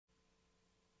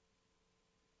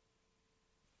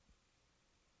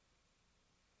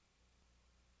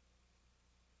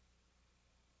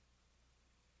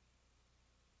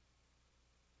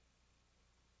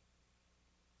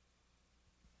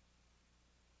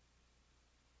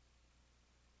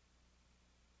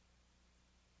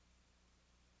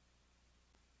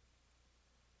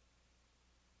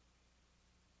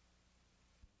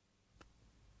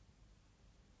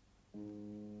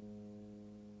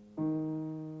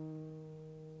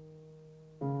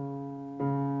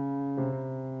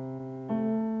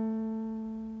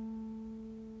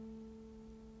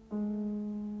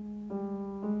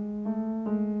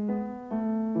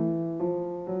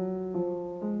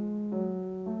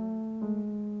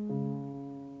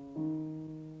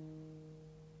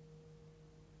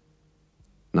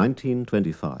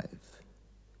1925.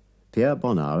 Pierre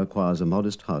Bonnard acquires a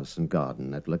modest house and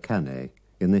garden at Le Canet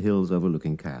in the hills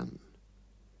overlooking Cannes.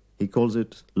 He calls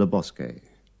it Le Bosquet.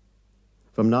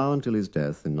 From now until his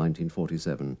death in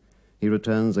 1947, he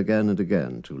returns again and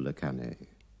again to Le Canet.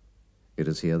 It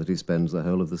is here that he spends the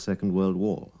whole of the Second World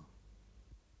War.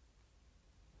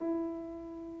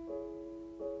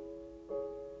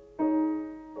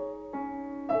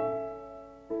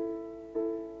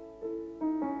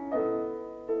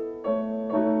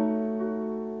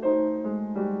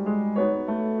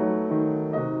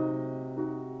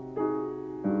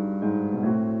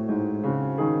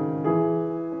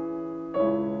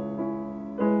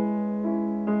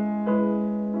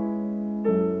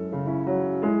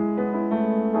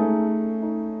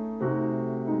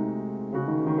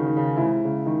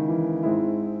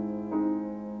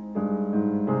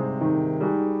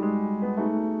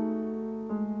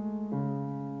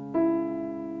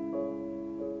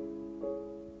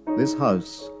 This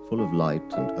house, full of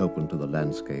light and open to the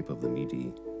landscape of the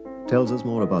Midi, tells us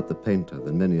more about the painter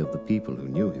than many of the people who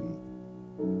knew him.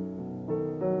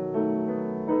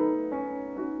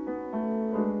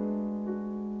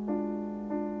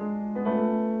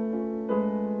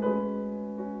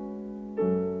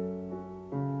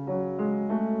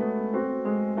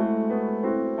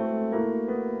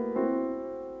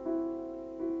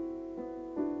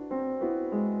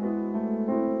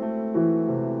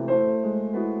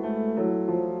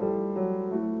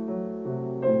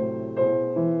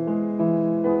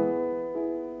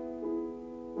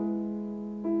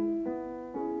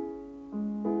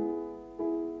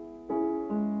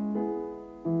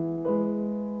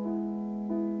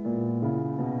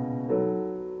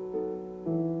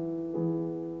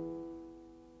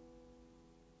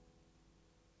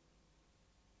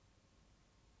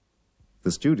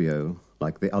 The studio,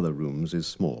 like the other rooms, is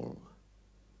small.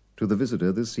 To the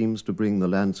visitor, this seems to bring the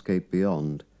landscape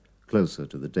beyond closer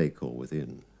to the decor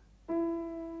within.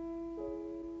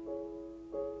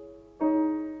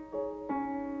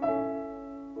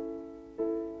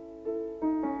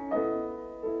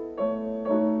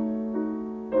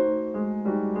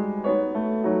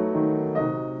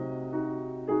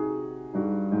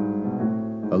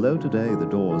 Although today the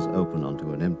doors open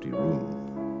onto an empty room,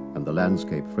 and the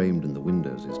landscape framed in the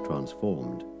windows is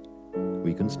transformed,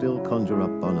 we can still conjure up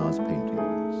Bonnard's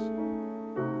paintings.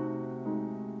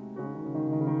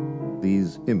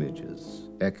 These images,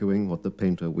 echoing what the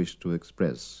painter wished to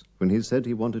express when he said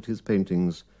he wanted his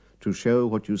paintings to show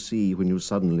what you see when you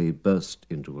suddenly burst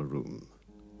into a room.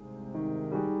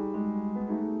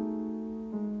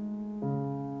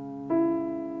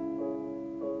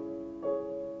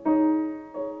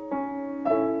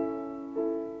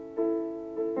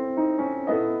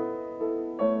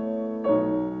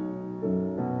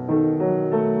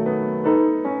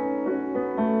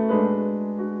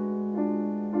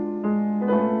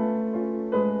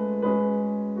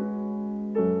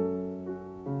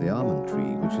 The almond tree,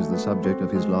 which is the subject of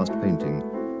his last painting,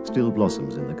 still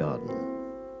blossoms in the garden.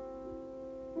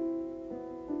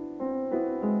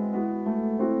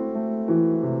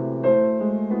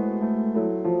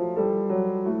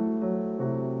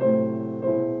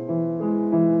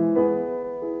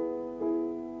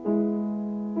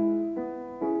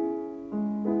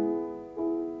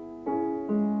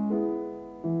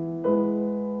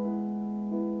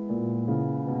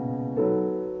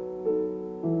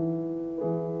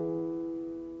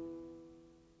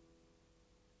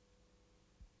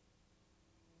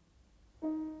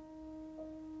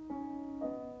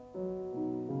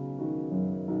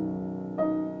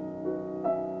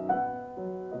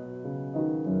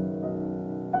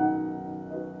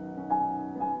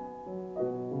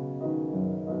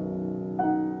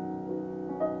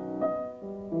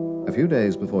 A few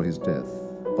days before his death,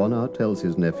 Bonnard tells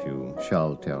his nephew,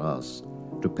 Charles Terrasse,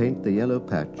 to paint the yellow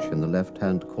patch in the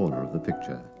left-hand corner of the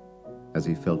picture, as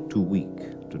he felt too weak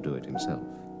to do it himself.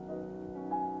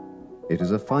 It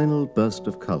is a final burst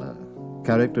of color,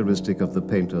 characteristic of the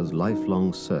painter's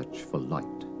lifelong search for light.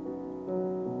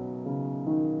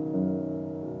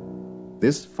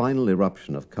 This final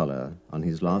eruption of color on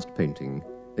his last painting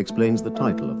explains the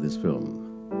title of this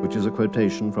film, which is a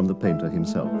quotation from the painter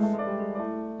himself: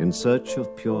 "In search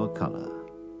of pure color."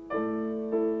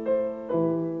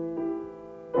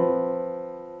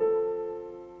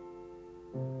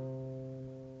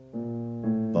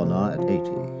 Bonnard at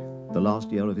 80, the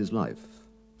last year of his life,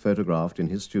 photographed in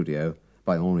his studio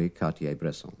by Henri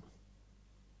Cartier-Bresson.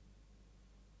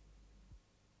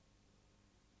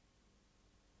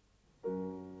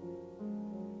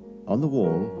 On the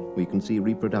wall, we can see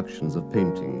reproductions of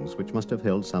paintings which must have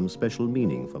held some special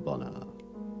meaning for Bonnard.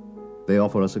 They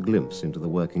offer us a glimpse into the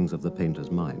workings of the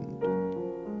painter's mind.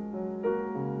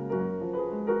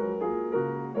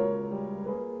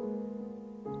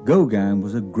 Gauguin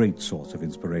was a great source of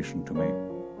inspiration to me.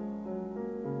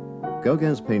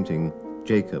 Gauguin's painting,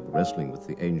 Jacob Wrestling with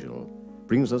the Angel,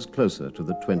 brings us closer to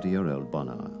the 20-year-old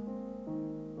Bonnard.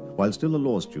 While still a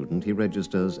law student, he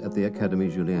registers at the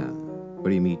Académie Julian,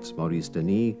 where he meets Maurice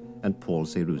Denis and Paul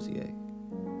Sérusier.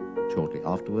 Shortly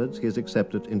afterwards, he is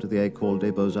accepted into the École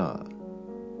des Beaux-Arts.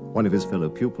 One of his fellow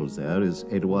pupils there is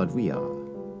Édouard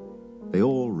Vuillard. They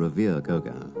all revere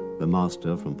Gauguin, the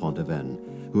master from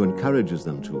Pont-Aven, who encourages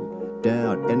them to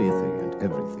dare anything and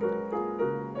everything.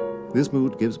 This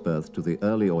mood gives birth to the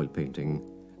early oil painting,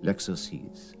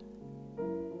 L'Exercice.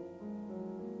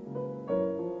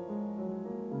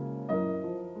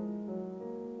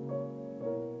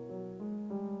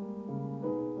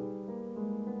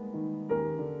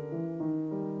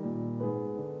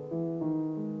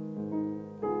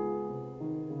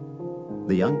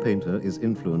 The young painter is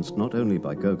influenced not only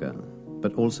by Gauguin,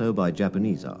 but also by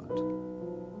Japanese art.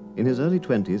 In his early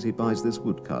 20s, he buys this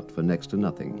woodcut for next to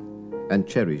nothing and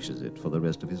cherishes it for the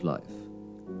rest of his life.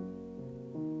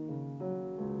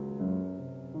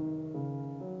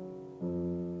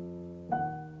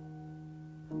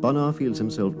 Bonnard feels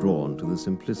himself drawn to the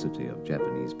simplicity of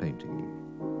Japanese painting.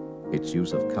 Its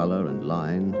use of color and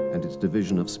line and its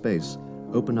division of space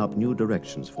open up new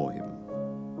directions for him.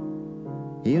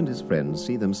 He and his friends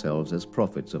see themselves as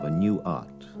prophets of a new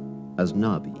art, as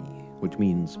Nabi, which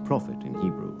means prophet in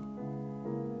Hebrew.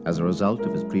 As a result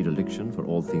of his predilection for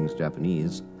all things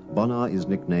Japanese, Bonnard is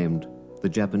nicknamed the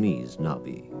Japanese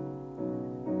Nabi.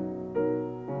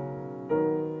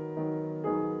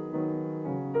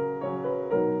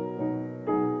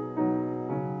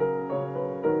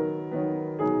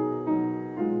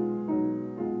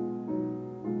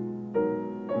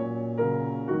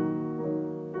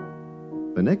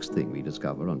 The next thing we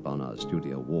discover on Bonnard's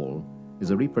studio wall is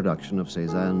a reproduction of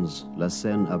Cézanne's La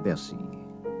Scène à Bercy.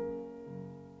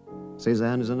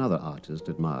 Cézanne is another artist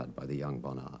admired by the young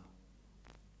Bonnard.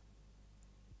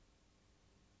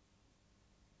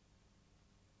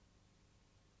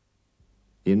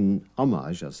 In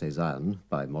Homage à Cézanne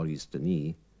by Maurice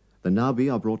Denis, the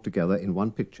Nabi are brought together in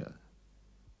one picture.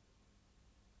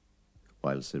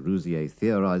 While Sérusier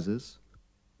theorizes,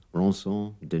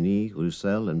 Ronson, Denis,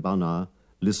 Roussel, and Bonnard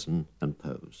listen and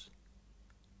pose.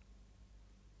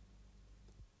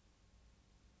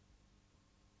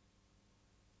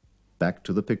 Back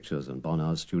to the pictures on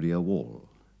Bonnard's studio wall.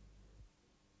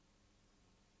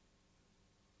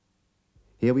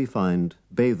 Here we find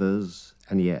Bathers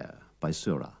Anière by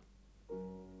Seurat.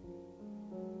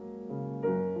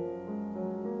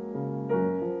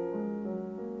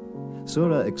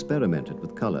 Seurat experimented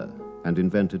with color and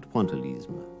invented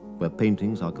pointillisme, where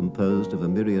paintings are composed of a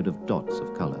myriad of dots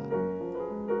of color.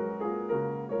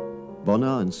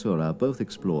 Bonnard and Seurat both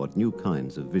explored new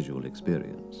kinds of visual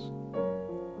experience.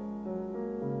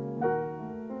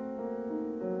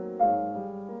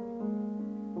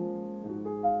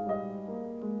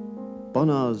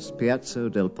 Bonnard's Piazza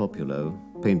del Popolo,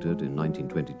 painted in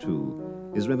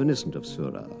 1922, is reminiscent of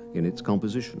Seurat in its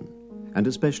composition, and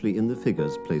especially in the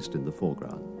figures placed in the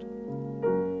foreground.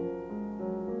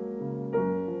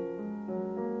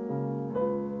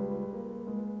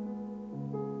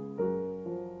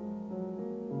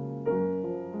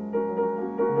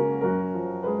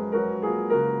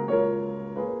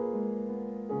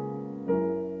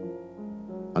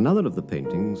 Another of the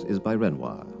paintings is by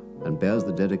Renoir and bears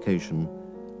the dedication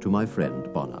to my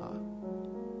friend Bonnard.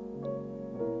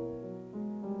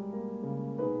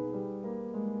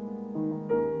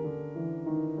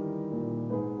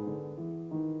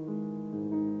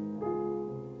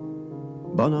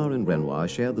 Bonnard and Renoir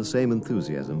share the same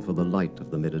enthusiasm for the light of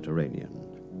the Mediterranean.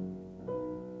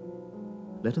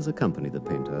 Let us accompany the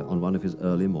painter on one of his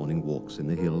early morning walks in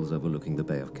the hills overlooking the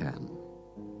Bay of Cannes.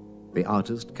 The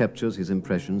artist captures his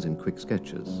impressions in quick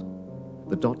sketches.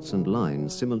 The dots and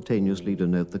lines simultaneously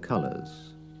denote the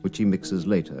colors, which he mixes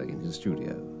later in his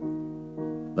studio.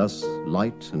 Thus,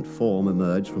 light and form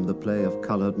emerge from the play of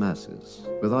colored masses,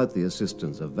 without the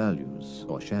assistance of values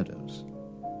or shadows.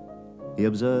 He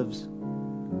observes,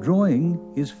 "Drawing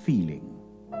is feeling,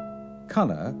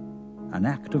 color an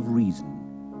act of reason."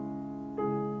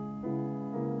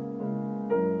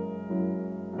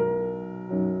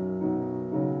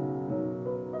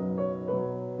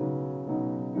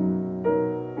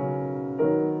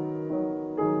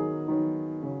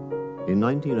 In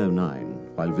 1909,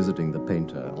 while visiting the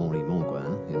painter Henri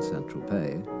Monguin in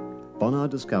Saint-Tropez,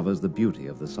 Bonnard discovers the beauty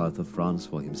of the south of France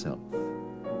for himself.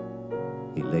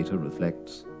 He later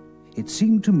reflects, It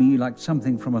seemed to me like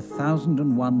something from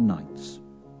 1001 Nights.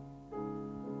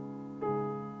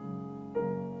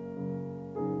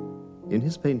 In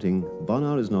his painting,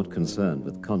 Bonnard is not concerned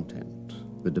with content,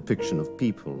 the depiction of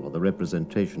people or the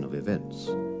representation of events.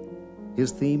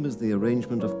 His theme is the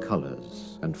arrangement of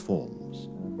colors and forms.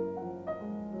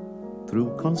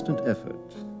 Through constant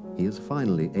effort, he is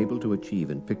finally able to achieve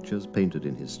in pictures painted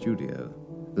in his studio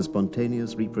the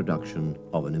spontaneous reproduction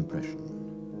of an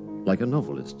impression. Like a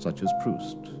novelist such as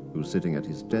Proust, who sitting at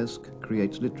his desk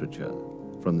creates literature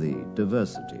from the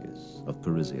diversities of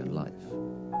Parisian life.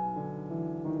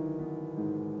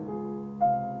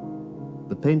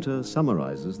 The painter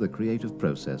summarizes the creative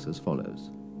process as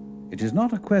follows. It is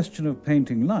not a question of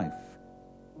painting life,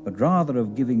 but rather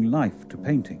of giving life to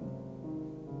painting.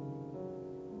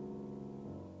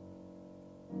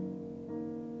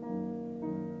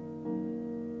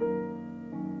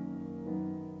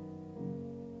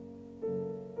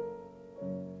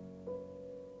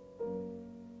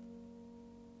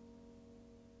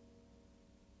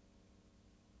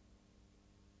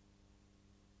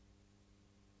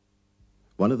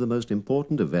 One of the most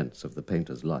important events of the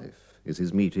painter's life is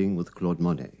his meeting with Claude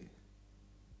Monet.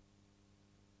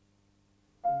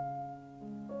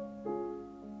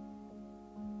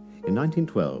 In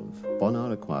 1912,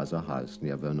 Bonnard acquires a house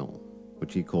near Vernon,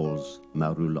 which he calls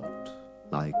Ma Roulotte,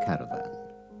 my caravan.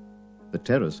 The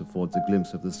terrace affords a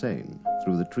glimpse of the Seine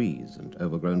through the trees and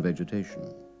overgrown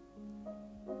vegetation.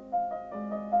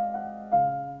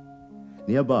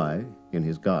 Nearby, in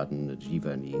his garden at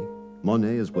Giverny,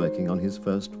 Monet is working on his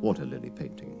first water lily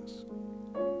paintings.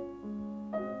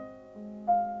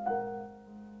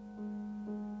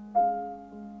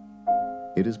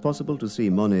 It is possible to see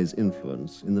Monet's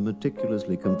influence in the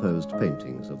meticulously composed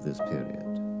paintings of this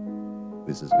period.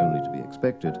 This is only to be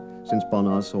expected, since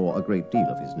Bonnard saw a great deal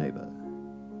of his neighbor.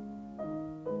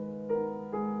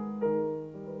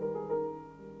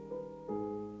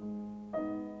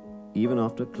 Even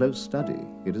after close study,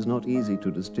 it is not easy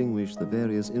to distinguish the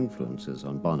various influences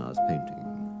on Bonnard's painting.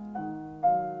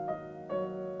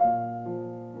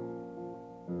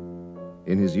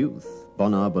 In his youth,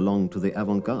 Bonnard belonged to the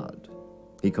avant-garde.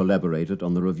 He collaborated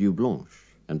on the Revue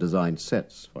Blanche and designed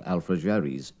sets for Alfred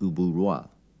Jarry's Ubu Roi.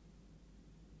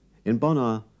 In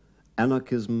Bonnard,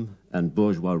 anarchism and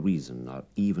bourgeois reason are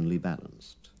evenly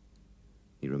balanced.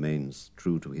 He remains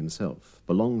true to himself,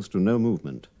 belongs to no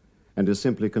movement, and is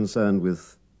simply concerned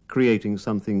with creating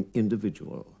something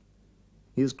individual.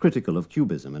 He is critical of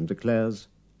Cubism and declares,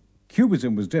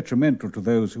 Cubism was detrimental to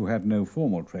those who had no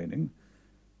formal training.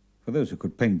 For those who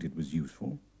could paint, it was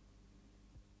useful.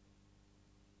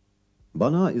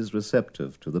 Bonnard is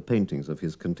receptive to the paintings of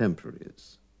his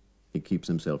contemporaries. He keeps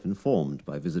himself informed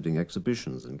by visiting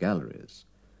exhibitions and galleries.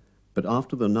 But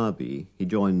after the Nabi, he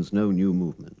joins no new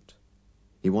movement.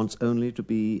 He wants only to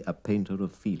be a painter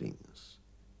of feelings.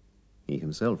 He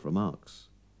himself remarks,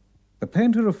 The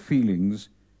painter of feelings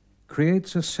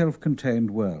creates a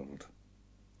self-contained world.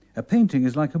 A painting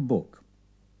is like a book.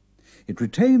 It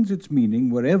retains its meaning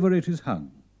wherever it is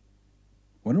hung.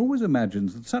 One always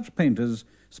imagines that such painters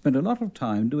spend a lot of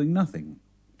time doing nothing,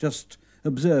 just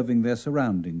observing their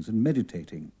surroundings and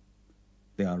meditating.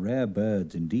 They are rare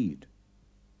birds indeed.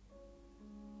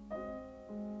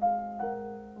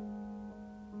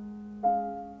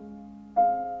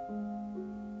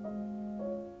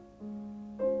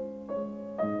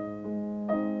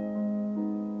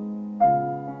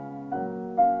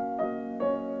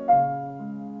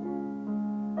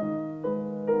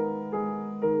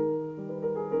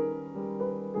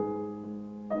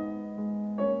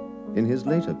 In his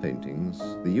later paintings,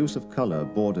 the use of color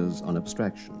borders on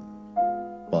abstraction.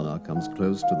 Bonnard comes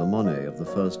close to the Monet of the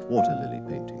first water lily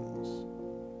paintings.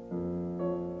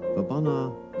 For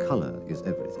Bonnard, color is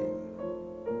everything.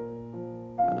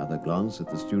 Another glance at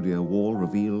the studio wall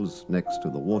reveals, next to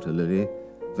the water lily,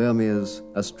 Vermeer's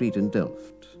A Street in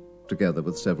Delft, together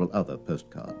with several other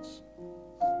postcards.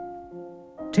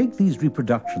 Take these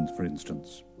reproductions, for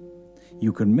instance.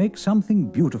 You can make something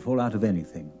beautiful out of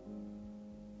anything.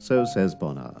 So says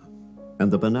Bonnard, and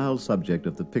the banal subject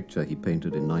of the picture he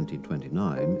painted in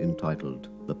 1929, entitled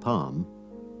The Palm,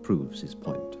 proves his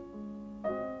point.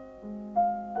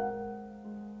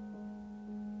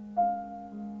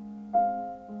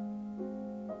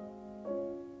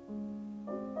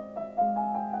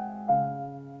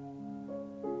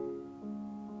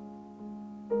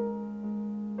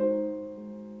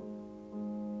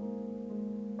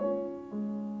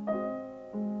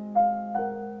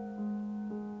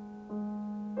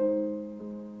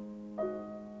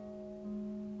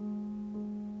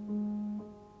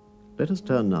 Let us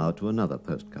turn now to another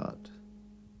postcard.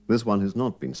 This one has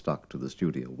not been stuck to the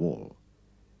studio wall.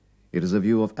 It is a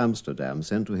view of Amsterdam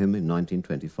sent to him in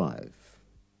 1925.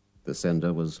 The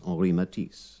sender was Henri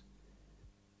Matisse.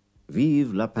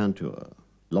 Vive la peinture,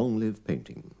 long live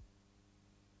painting.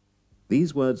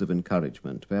 These words of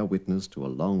encouragement bear witness to a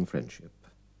long friendship.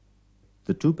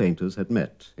 The two painters had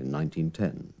met in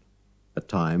 1910, a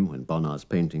time when Bonnard's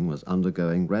painting was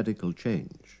undergoing radical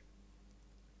change.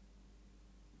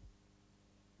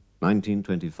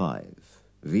 1925,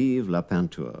 Vive la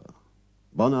peinture.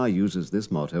 Bonnard uses this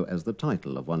motto as the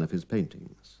title of one of his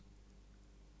paintings.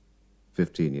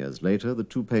 15 years later, the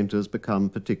two painters become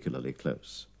particularly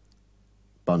close.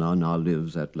 Bonnard now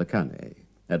lives at Le Cannet,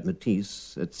 at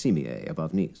Matisse at Cimiez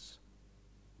above Nice.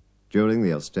 During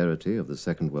the austerity of the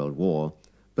Second World War,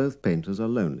 both painters are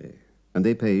lonely, and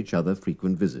they pay each other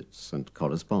frequent visits and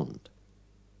correspond.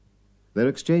 Their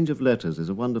exchange of letters is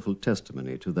a wonderful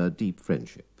testimony to their deep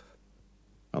friendship.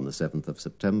 On the 7th of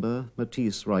September,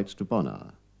 Matisse writes to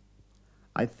Bonnard,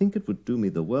 "I think it would do me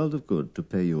the world of good to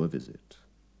pay you a visit.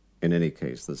 In any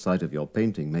case, the sight of your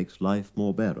painting makes life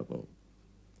more bearable.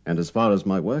 And as far as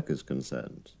my work is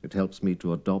concerned, it helps me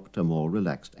to adopt a more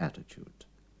relaxed attitude."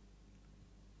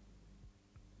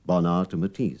 Bonnard to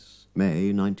Matisse,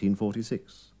 May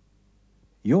 1946.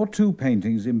 Your two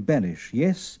paintings embellish,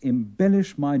 yes,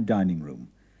 embellish my dining room.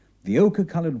 The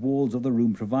ochre-coloured walls of the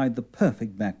room provide the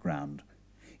perfect background.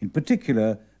 In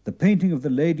particular, the painting of the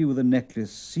lady with the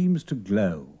necklace seems to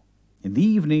glow. In the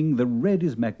evening, the red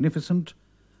is magnificent.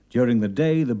 During the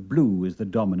day, the blue is the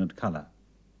dominant colour.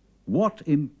 What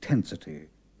intensity!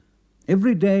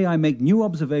 Every day I make new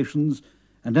observations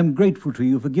and am grateful to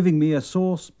you for giving me a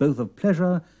source both of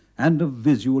pleasure and of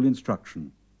visual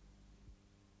instruction.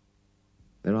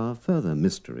 There are further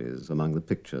mysteries among the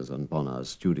pictures on Bonnard's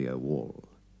studio wall.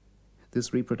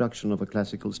 This reproduction of a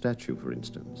classical statue, for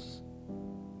instance.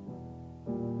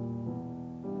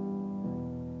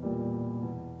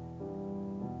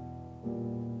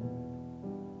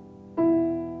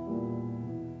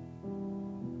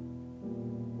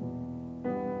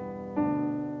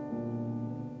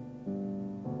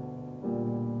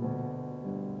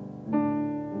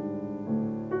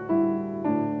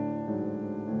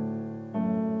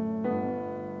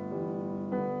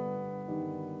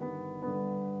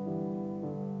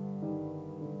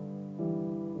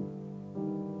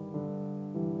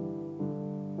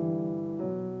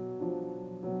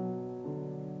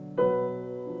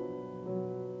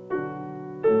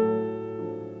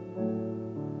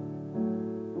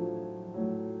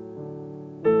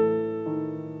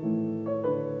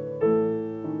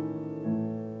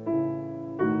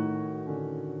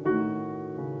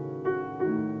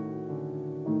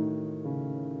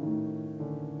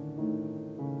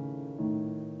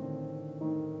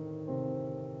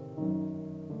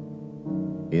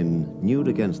 In Nude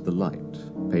Against the Light,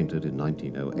 painted in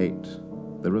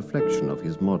 1908, the reflection of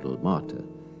his model, Marthe,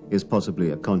 is possibly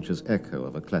a conscious echo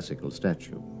of a classical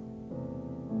statue.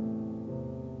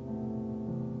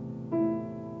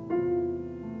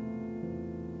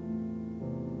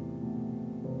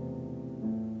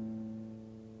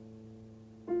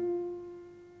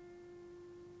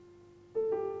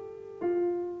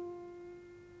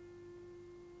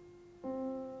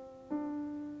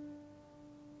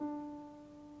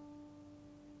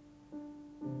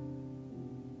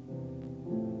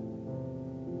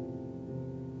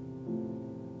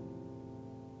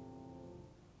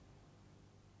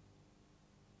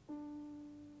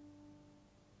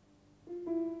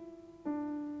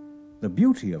 The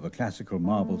beauty of a classical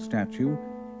marble statue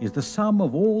is the sum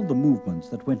of all the movements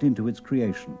that went into its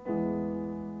creation.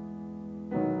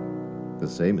 The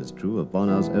same is true of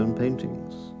Bonnard's own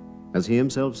paintings, as he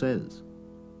himself says.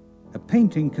 A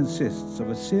painting consists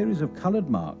of a series of coloured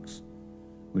marks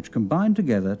which combine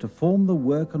together to form the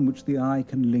work on which the eye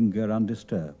can linger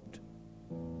undisturbed.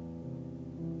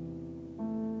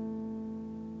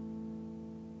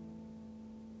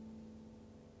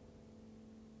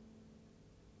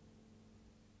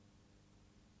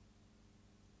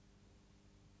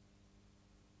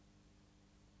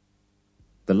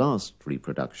 The last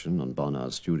reproduction on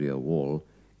Bonnard's studio wall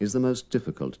is the most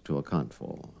difficult to account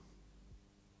for.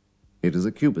 It is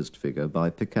a cubist figure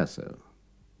by Picasso.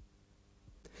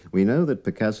 We know that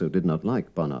Picasso did not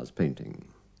like Bonnard's painting,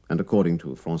 and according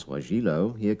to François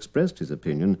Gillot, he expressed his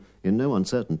opinion in no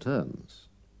uncertain terms.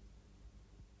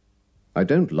 "I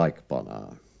don't like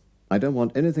Bonnard. I don't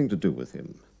want anything to do with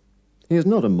him. He is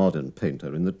not a modern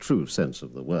painter in the true sense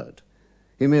of the word.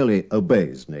 He merely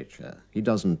obeys nature. He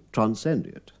doesn't transcend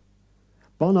it.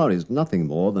 Bonnard is nothing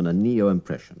more than a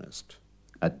neo-impressionist,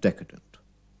 a decadent."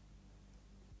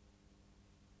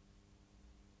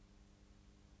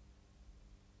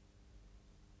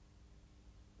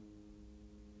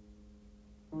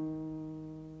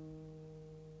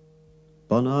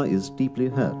 Bonnard is deeply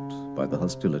hurt by the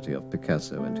hostility of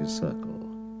Picasso and his circle.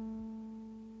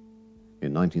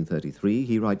 In 1933,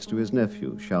 he writes to his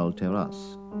nephew, Charles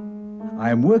Terrasse, I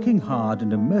am working hard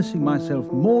and immersing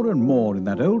myself more and more in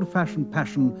that old-fashioned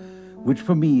passion which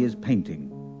for me is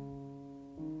painting.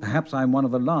 Perhaps I am one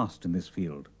of the last in this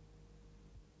field.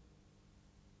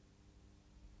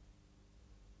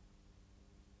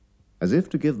 As if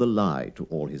to give the lie to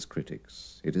all his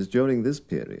critics, it is during this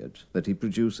period that he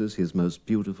produces his most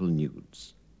beautiful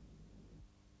nudes.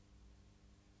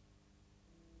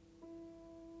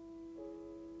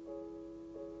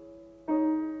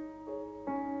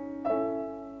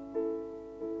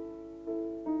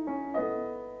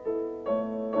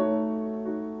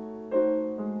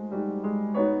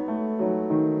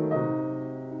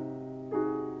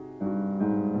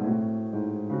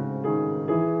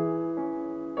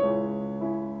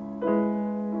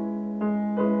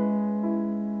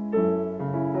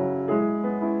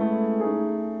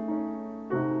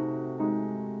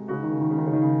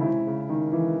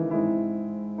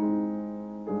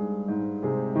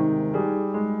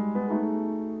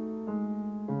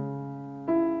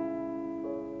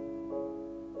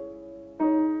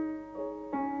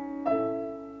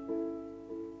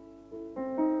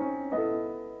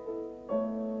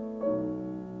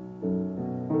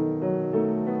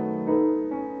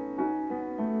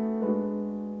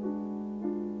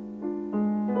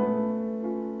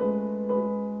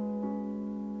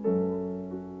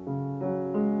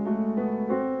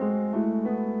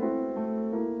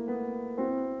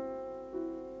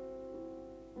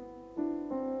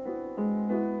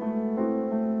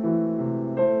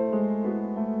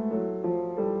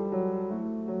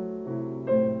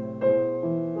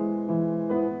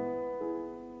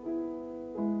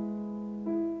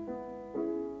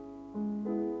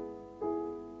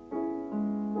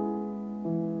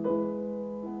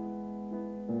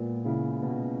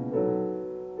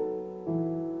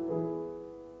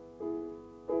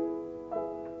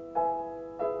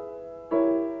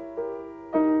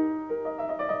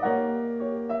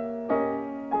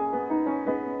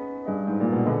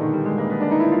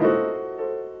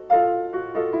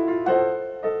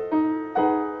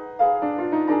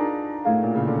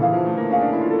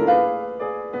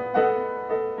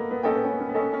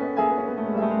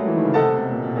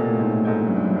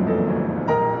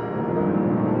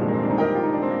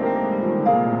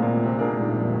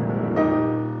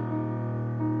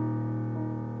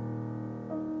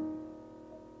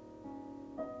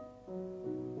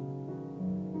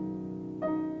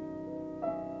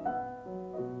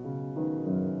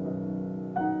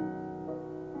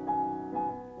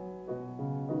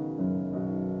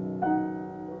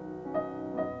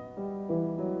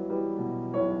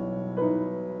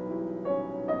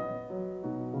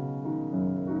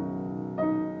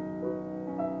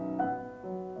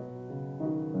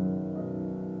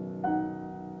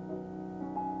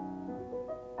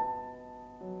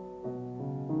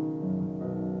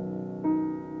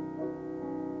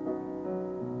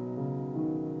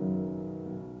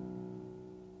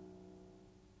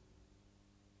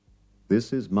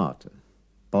 This is Martha,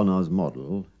 Bonnard's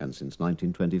model, and since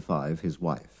 1925 his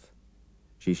wife.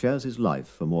 She shares his life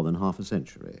for more than half a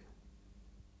century.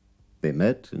 They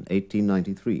met in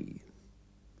 1893.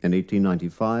 In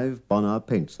 1895, Bonnard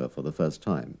paints her for the first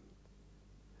time.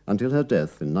 Until her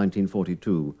death in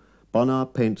 1942,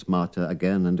 Bonnard paints Martha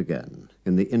again and again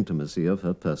in the intimacy of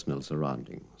her personal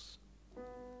surroundings.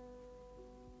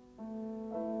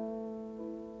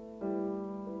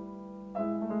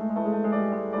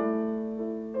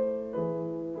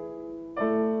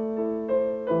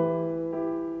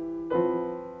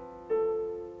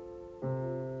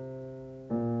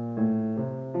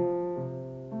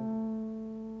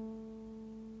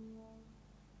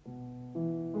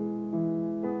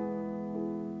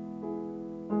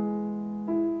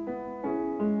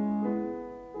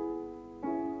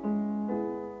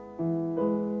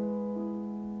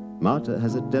 Martha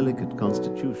has a delicate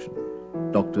constitution.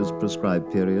 Doctors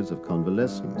prescribe periods of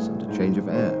convalescence and a change of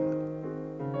air.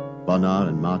 Bonnard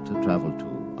and Martha travel to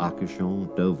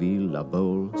Arcachon, Deauville, La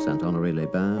Baule,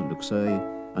 Saint-Honoré-les-Bains, Luxeuil,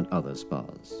 and other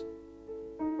spas.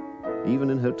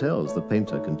 Even in hotels, the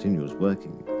painter continues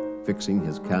working, fixing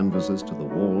his canvases to the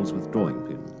walls with drawing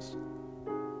pins.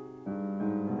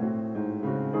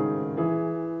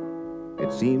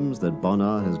 It seems that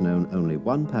Bonnard has known only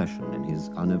one passion in his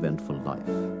uneventful life: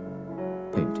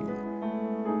 painting.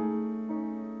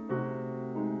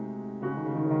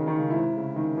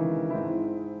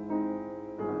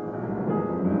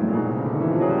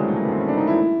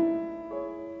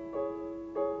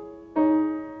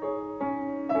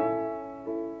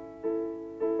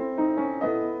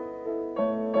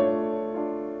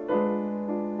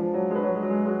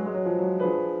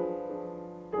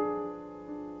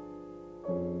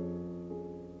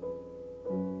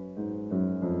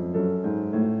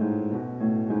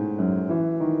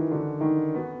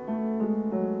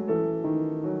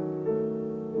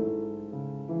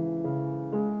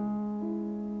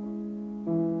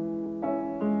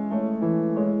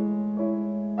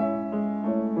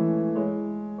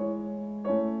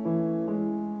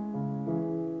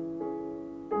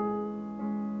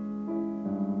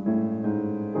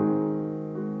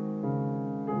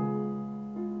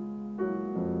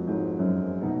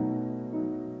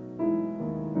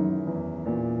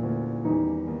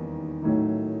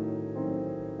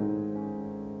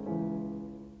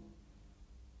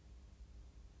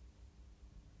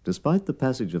 Despite the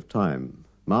passage of time,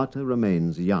 Marta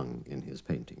remains young in his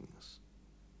paintings.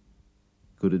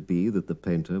 Could it be that the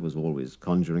painter was always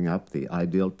conjuring up the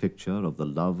ideal picture of the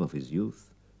love of his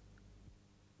youth?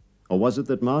 Or was it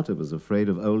that Marta was afraid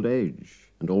of old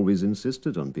age and always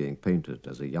insisted on being painted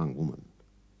as a young woman?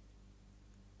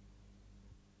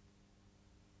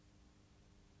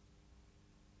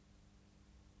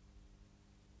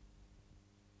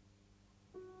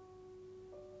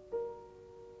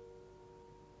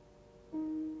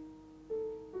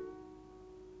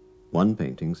 One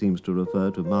painting seems to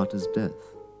refer to Marta's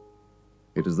death.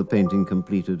 It is the painting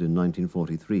completed in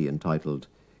 1943 entitled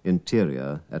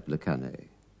Interior at Le Canet.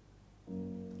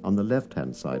 On the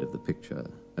left-hand side of the picture,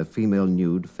 a female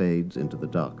nude fades into the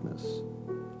darkness,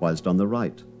 whilst on the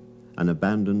right, an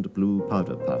abandoned blue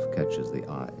powder puff catches the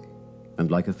eye, and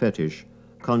like a fetish,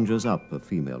 conjures up a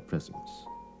female presence.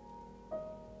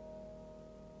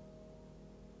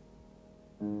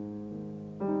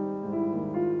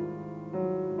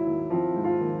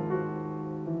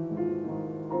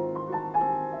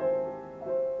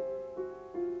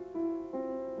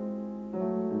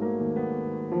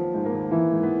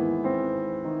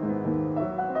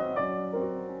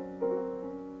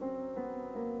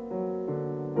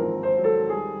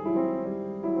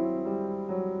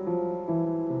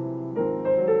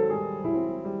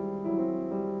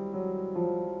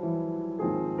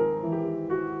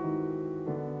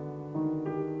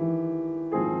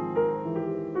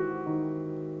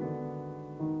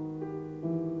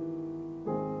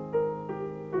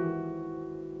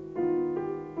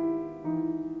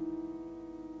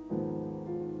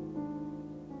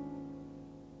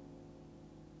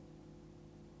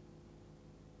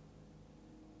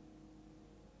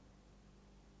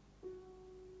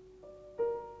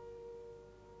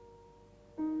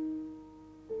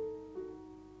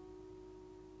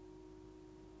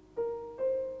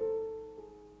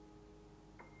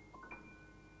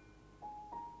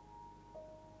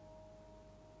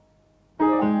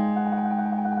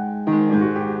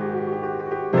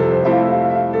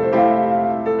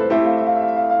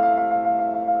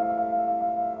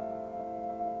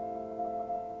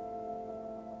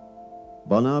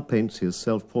 Bonnard paints his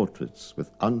self-portraits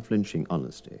with unflinching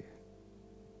honesty.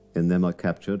 In them are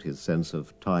captured his sense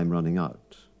of time running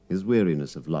out, his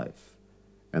weariness of life,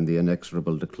 and the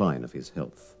inexorable decline of his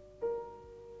health.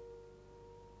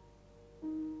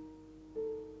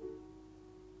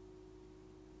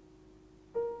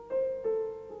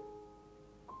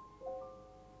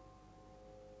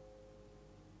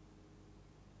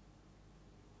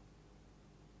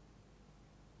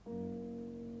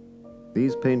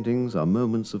 These paintings are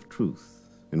moments of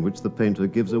truth in which the painter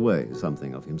gives away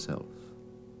something of himself.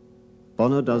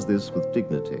 Bonnard does this with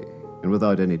dignity and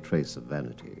without any trace of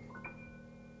vanity.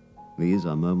 These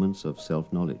are moments of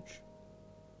self-knowledge.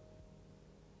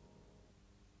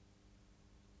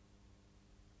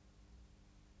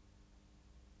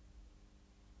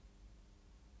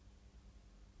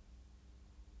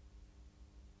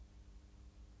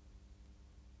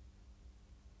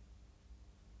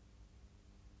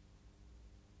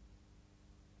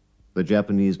 The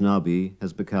Japanese Nabi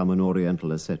has become an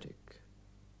Oriental ascetic.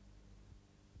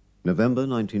 November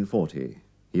 1940,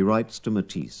 he writes to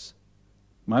Matisse,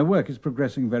 "My work is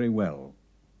progressing very well.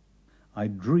 I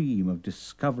dream of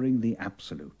discovering the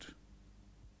absolute."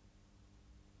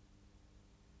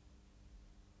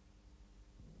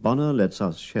 Bonnard lets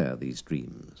us share these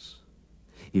dreams.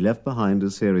 He left behind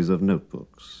a series of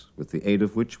notebooks, with the aid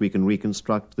of which we can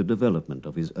reconstruct the development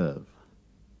of his oeuvre.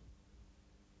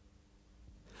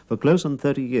 For close on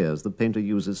 30 years, the painter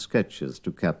uses sketches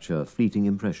to capture fleeting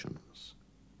impressions.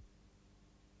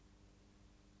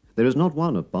 There is not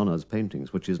one of Bonnard's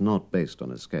paintings which is not based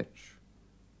on a sketch.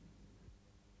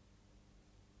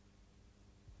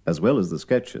 As well as the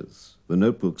sketches, the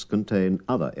notebooks contain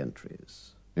other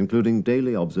entries, including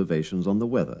daily observations on the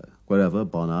weather, wherever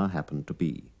Bonnard happened to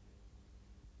be.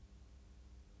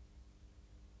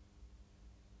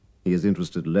 He is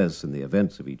interested less in the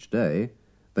events of each day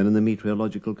than in the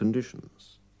meteorological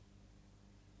conditions.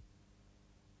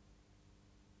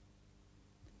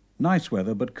 Nice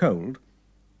weather, but cold.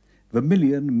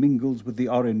 Vermilion mingles with the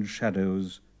orange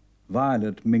shadows,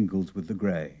 violet mingles with the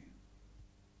grey.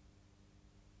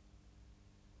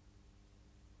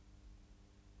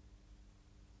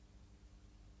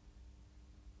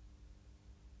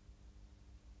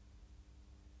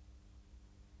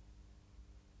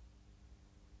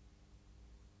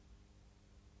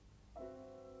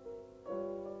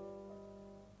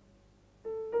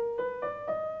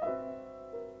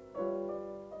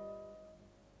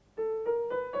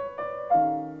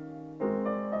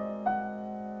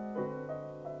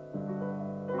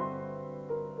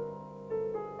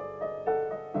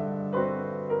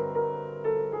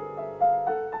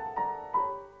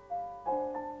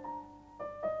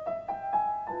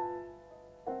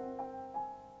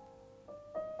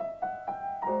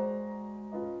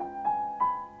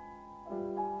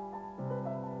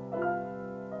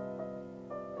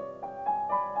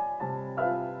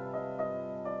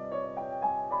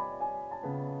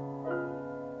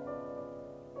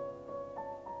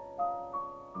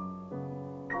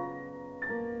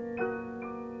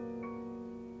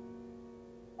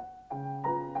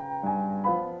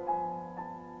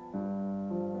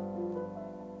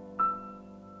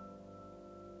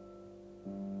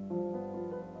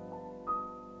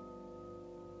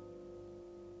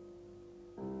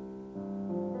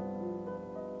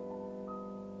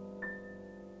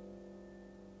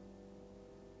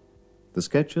 The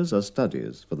sketches are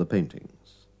studies for the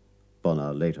paintings.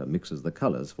 Bonnard later mixes the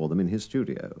colors for them in his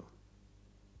studio.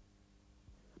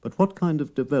 But what kind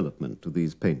of development do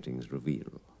these paintings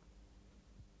reveal?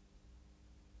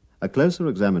 A closer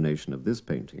examination of this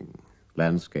painting,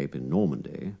 Landscape in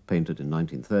Normandy, painted in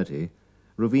 1930,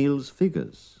 reveals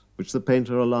figures which the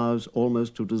painter allows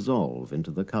almost to dissolve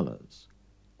into the colors.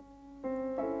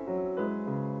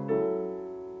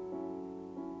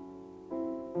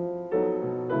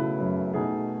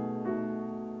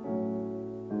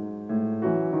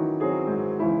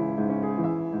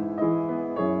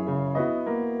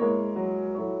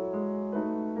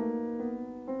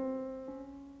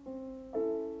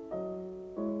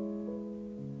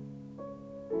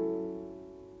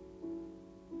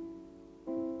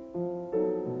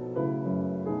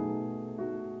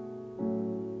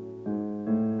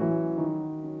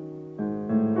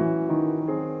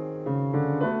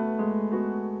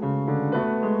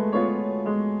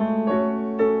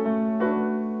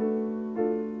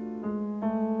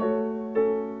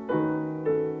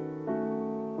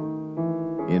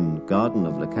 In Garden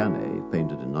of Le Cannet,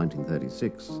 painted in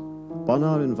 1936,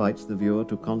 Bonnard invites the viewer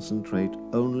to concentrate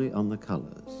only on the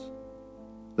colors.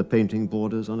 The painting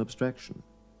borders on abstraction,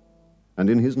 and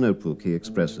in his notebook he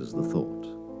expresses the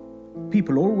thought.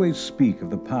 People always speak of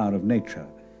the power of nature,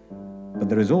 but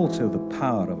there is also the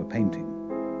power of a painting.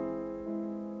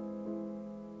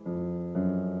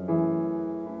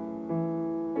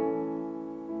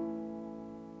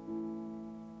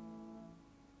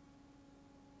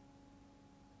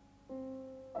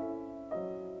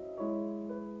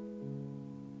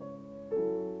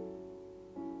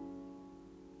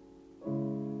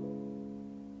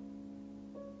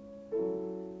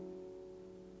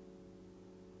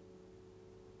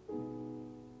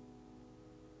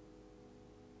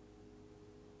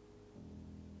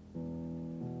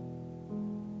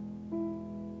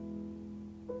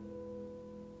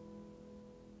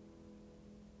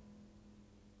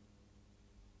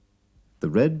 The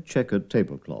red checkered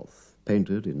tablecloth,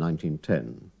 painted in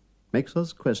 1910, makes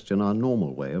us question our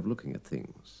normal way of looking at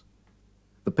things.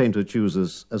 The painter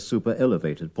chooses a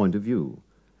super-elevated point of view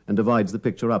and divides the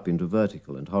picture up into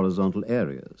vertical and horizontal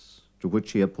areas, to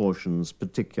which he apportions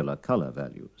particular color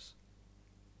values.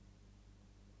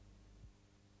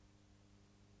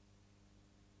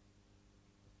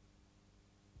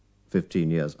 "15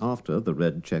 years after the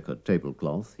red checkered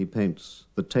tablecloth, he paints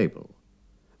the table.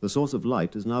 The source of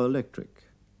light is now electric.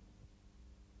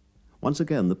 Once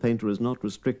again, the painter is not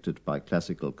restricted by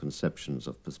classical conceptions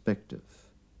of perspective.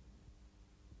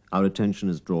 Our attention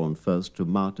is drawn first to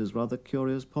Marty's rather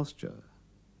curious posture.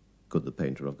 Could the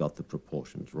painter have got the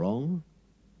proportions wrong?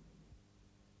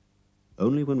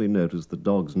 Only when we notice the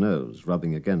dog's nose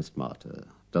rubbing against Marty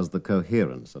does the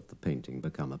coherence of the painting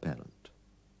become apparent.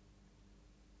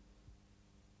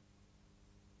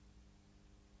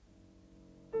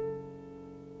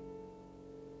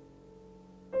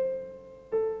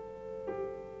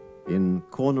 In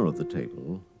Corner of the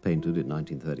Table, painted in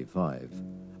 1935,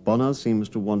 Bonnard seems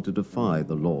to want to defy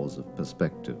the laws of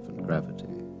perspective and gravity.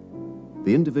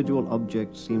 The individual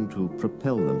objects seem to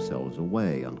propel themselves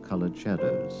away on colored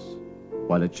shadows,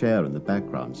 while a chair in the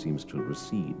background seems to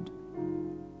recede.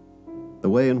 The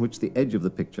way in which the edge of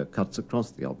the picture cuts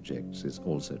across the objects is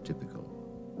also typical.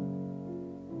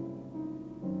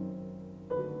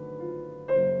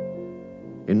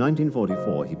 In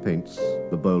 1944, he paints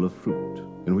The Bowl of Fruit,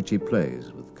 in which he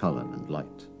plays with color and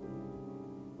light.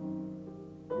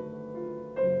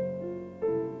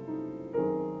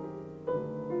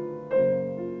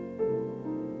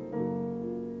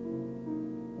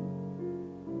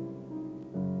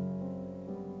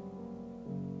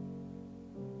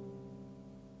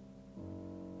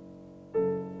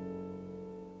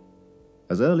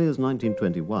 As early as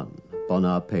 1921,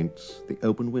 Bonnard paints The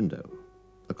Open Window,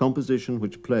 a composition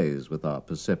which plays with our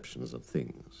perceptions of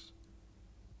things.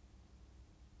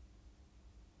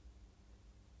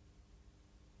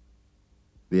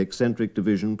 The eccentric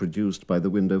division produced by the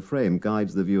window frame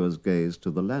guides the viewer's gaze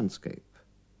to the landscape.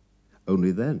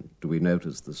 Only then do we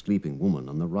notice the sleeping woman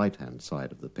on the right-hand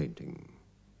side of the painting.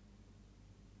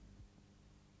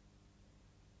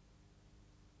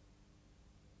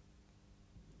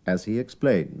 As he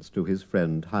explains to his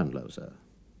friend Hanloser,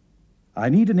 I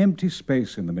need an empty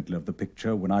space in the middle of the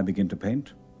picture when I begin to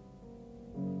paint.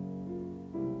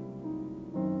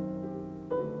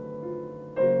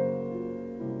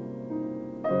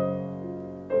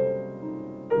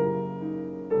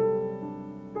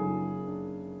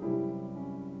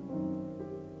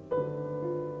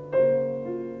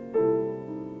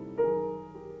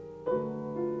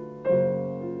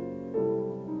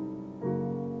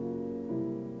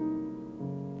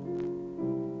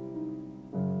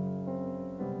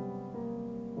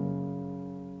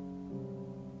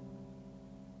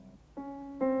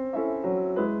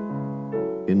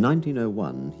 In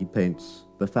 1901, he paints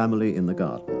The Family in the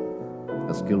Garden,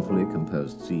 a skillfully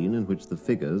composed scene in which the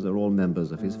figures are all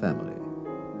members of his family.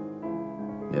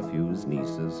 Nephews,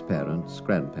 nieces, parents,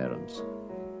 grandparents,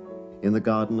 in the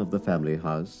garden of the family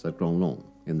house at Grandlon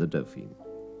in the Dauphine.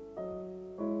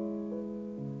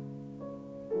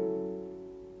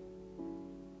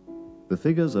 The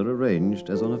figures are arranged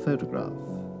as on a photograph.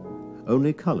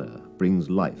 Only color brings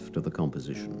life to the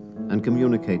composition and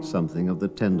communicates something of the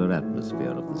tender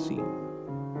atmosphere of the scene.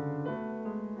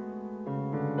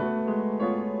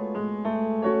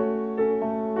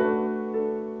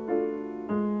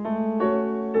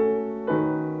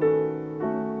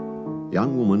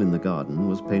 Young Woman in the Garden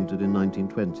was painted in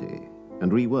 1920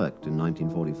 and reworked in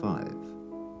 1945.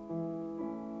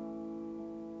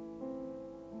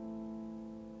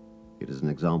 It is an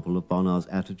example of Bonnard's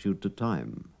attitude to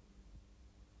time.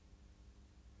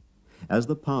 As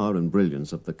the power and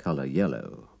brilliance of the color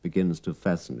yellow begins to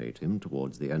fascinate him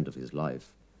towards the end of his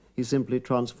life, he simply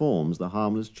transforms the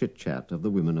harmless chit-chat of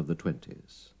the women of the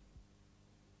 20s.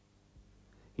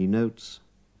 He notes,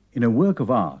 "In a work of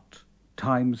art,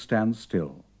 time stands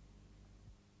still."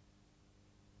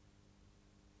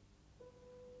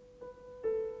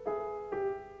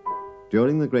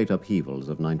 During the great upheavals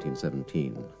of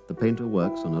 1917, the painter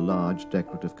works on a large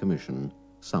decorative commission,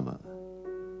 Summer.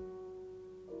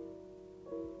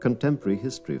 Contemporary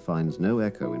history finds no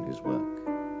echo in his work.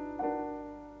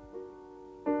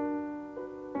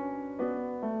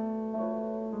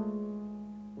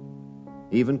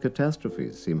 Even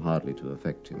catastrophes seem hardly to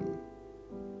affect him.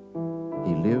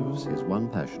 He lives his one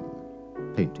passion,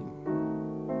 painting.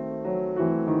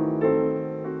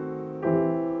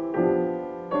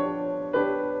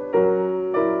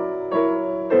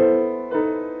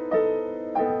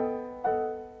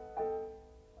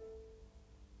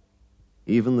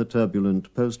 Even the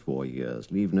turbulent post-war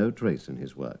years leave no trace in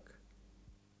his work.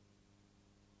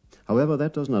 However,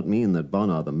 that does not mean that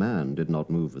Bonnard the man did not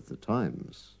move with the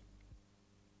times.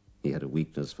 He had a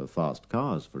weakness for fast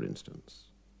cars, for instance.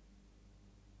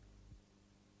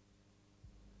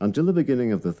 Until the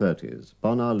beginning of the 30s,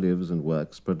 Bonnard lives and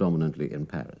works predominantly in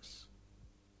Paris.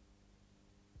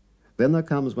 Then there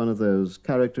comes one of those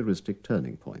characteristic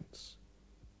turning points.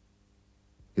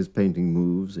 His painting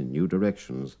moves in new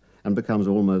directions and becomes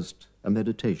almost a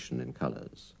meditation in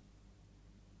colors.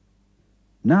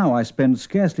 Now I spend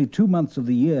scarcely 2 months of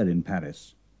the year in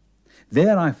Paris.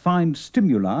 There I find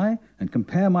stimuli and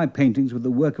compare my paintings with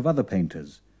the work of other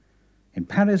painters. In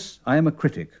Paris I am a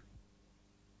critic.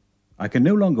 I can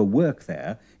no longer work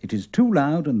there. It is too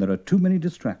loud and there are too many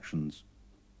distractions.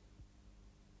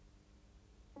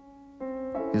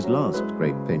 His last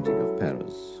great painting of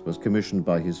Paris was commissioned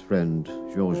by his friend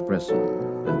Georges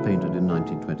Bresson and painted in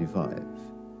 1925.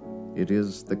 It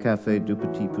is the Café du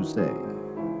Petit Poucet,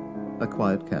 a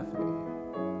quiet cafe.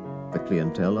 The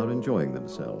clientele are enjoying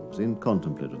themselves in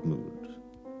contemplative mood.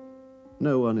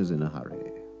 No one is in a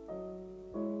hurry.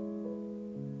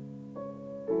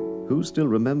 Who still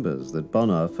remembers that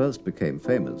Bonnard first became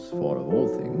famous for, of all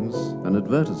things, an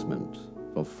advertisement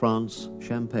for France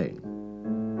champagne?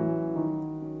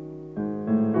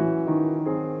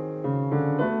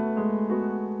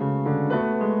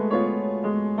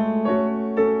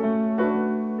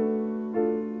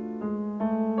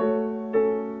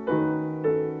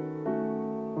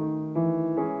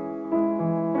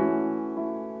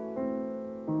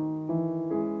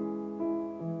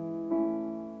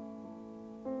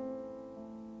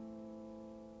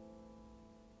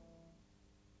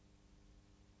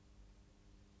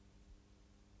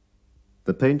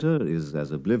 The painter is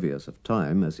as oblivious of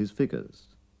time as his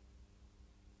figures.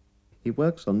 He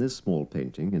works on this small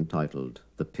painting entitled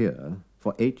The Pier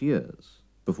for 8 years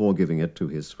before giving it to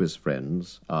his Swiss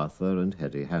friends Arthur and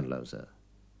Hedy Hanlauser.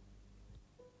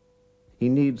 He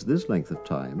needs this length of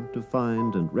time to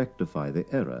find and rectify the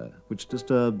error which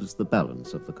disturbs the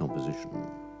balance of the composition.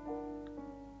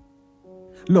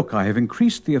 Look, I have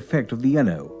increased the effect of the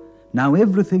yellow. Now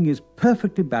everything is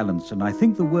perfectly balanced, and I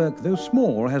think the work, though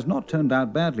small, has not turned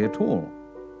out badly at all.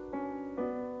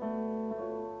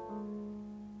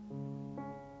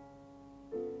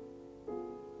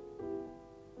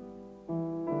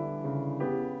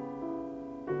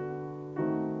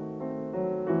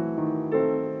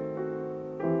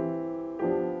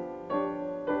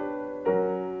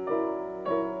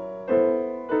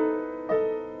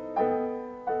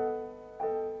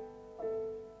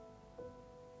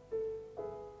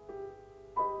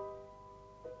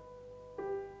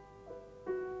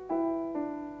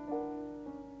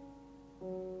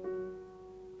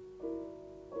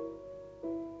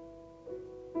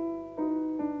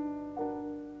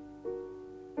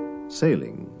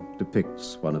 Sailing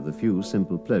depicts one of the few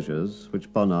simple pleasures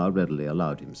which Bonnard readily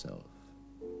allowed himself.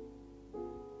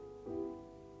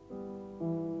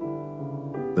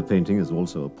 The painting is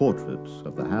also a portrait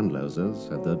of the Handlosers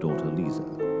and their daughter Lisa.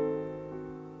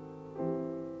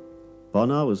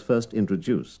 Bonnard was first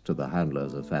introduced to the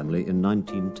Handloser family in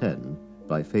 1910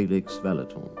 by Félix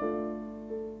Vallotton.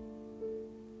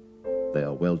 They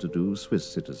are well-to-do Swiss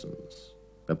citizens,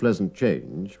 a pleasant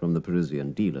change from the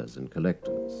Parisian dealers and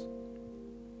collectors.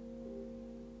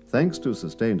 Thanks to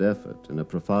sustained effort and a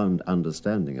profound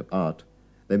understanding of art,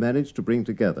 they managed to bring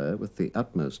together, with the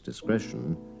utmost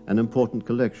discretion, an important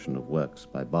collection of works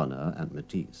by Bonnard and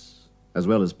Matisse, as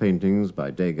well as paintings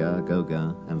by Degas,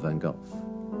 Gauguin, and Van Gogh.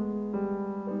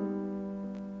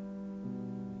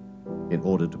 In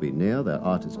order to be near their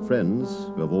artist friends,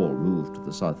 who have all moved to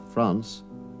the south of France,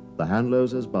 the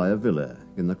Handlosers buy a villa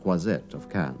in the Croisette of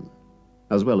Cannes,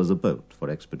 as well as a boat for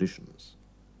expeditions.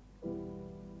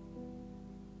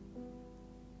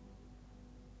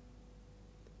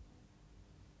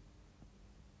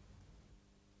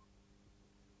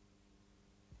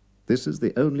 This is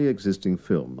the only existing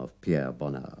film of Pierre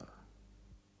Bonnard.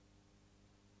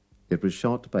 It was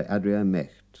shot by Adrien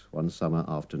Mecht one summer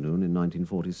afternoon in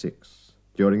 1946,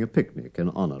 during a picnic in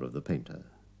honor of the painter.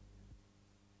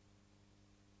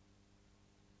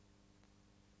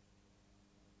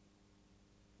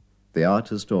 The art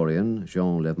historian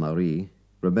Jean Lemarie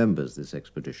remembers this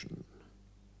expedition.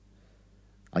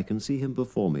 I can see him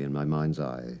before me in my mind's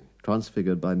eye,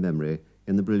 transfigured by memory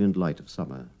in the brilliant light of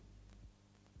summer.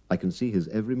 I can see his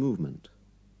every movement,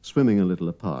 swimming a little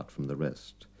apart from the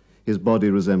rest, his body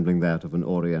resembling that of an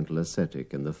oriental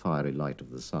ascetic in the fiery light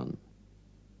of the sun.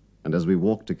 And as we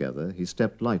walked together, he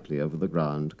stepped lightly over the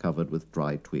ground covered with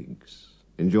dry twigs,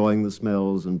 enjoying the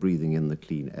smells and breathing in the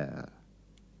clean air.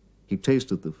 He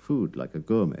tasted the food like a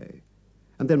gourmet,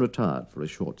 and then retired for a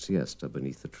short siesta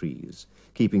beneath the trees,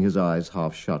 keeping his eyes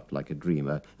half shut like a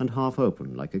dreamer and half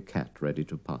open like a cat ready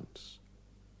to pounce.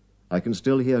 I can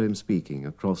still hear him speaking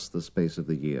across the space of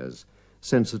the years,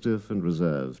 sensitive and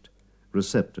reserved,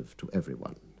 receptive to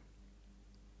everyone.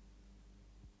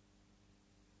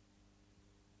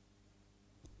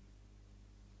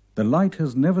 The light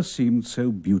has never seemed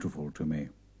so beautiful to me,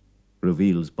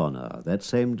 reveals Bonnard that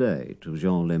same day to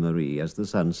Jean Lemarie as the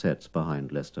sun sets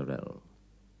behind l'Estorel.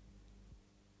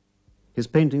 His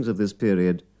paintings of this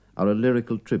period are a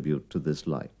lyrical tribute to this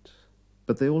light,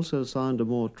 but they also sound a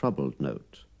more troubled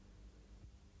note.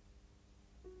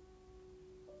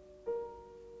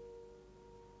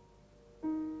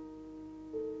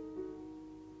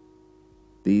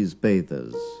 These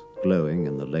bathers, glowing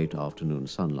in the late afternoon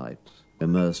sunlight,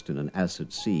 immersed in an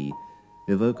acid sea,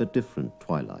 evoke a different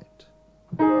twilight.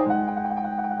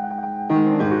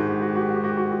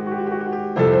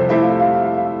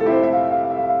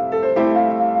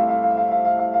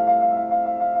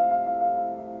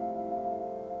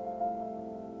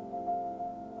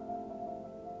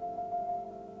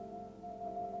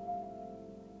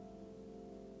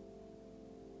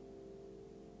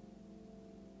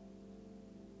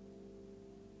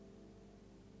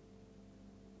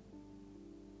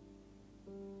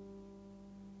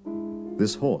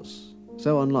 This horse,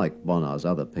 so unlike Bonnard's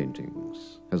other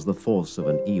paintings, has the force of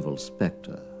an evil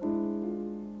spectre.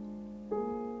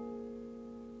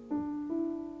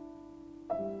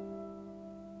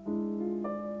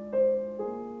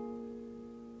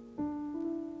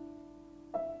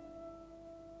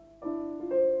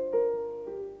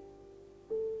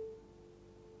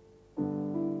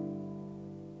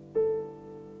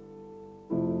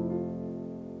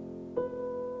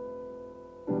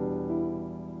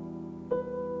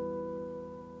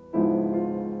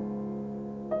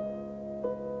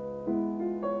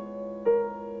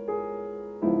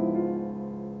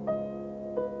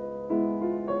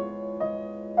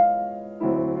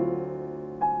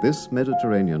 This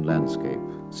Mediterranean landscape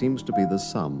seems to be the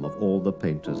sum of all the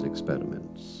painter's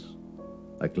experiments.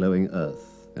 A glowing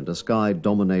earth and a sky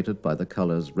dominated by the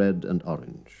colors red and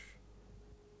orange.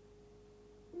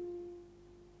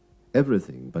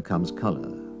 Everything becomes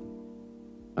color,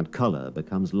 and color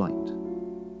becomes light.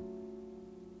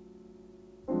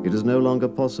 It is no longer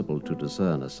possible to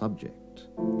discern a subject.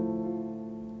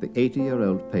 The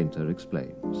 80-year-old painter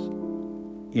explains.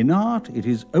 In art, it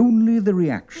is only the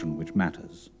reaction which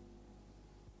matters.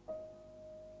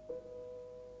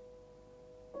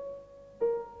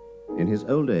 In his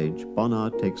old age,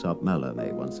 Bonnard takes up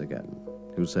Mallarmé once again,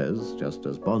 who says, just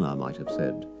as Bonnard might have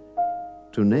said,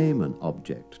 to name an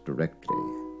object directly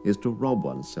is to rob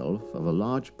oneself of a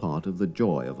large part of the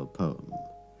joy of a poem,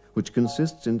 which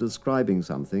consists in describing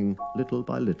something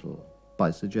little,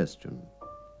 by suggestion.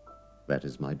 That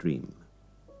is my dream.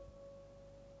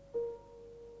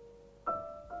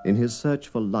 In his search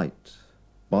for light,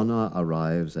 Bonnard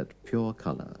arrives at pure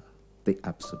color, the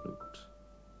absolute.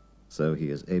 So he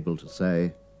is able to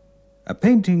say, "A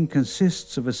painting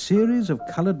consists of a series of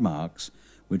colored marks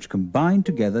which combine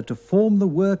together to form the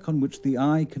work on which the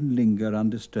eye can linger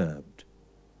undisturbed."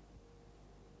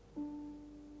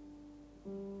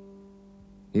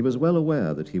 He was well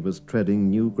aware that he was treading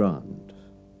new ground,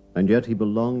 and yet he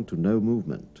belonged to no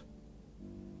movement.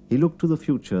 He looked to the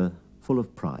future full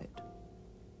of pride.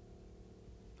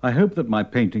 I hope that my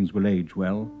paintings will age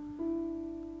well.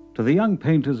 To the young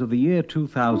painters of the year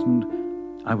 2000,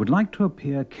 I would like to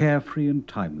appear carefree and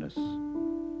timeless.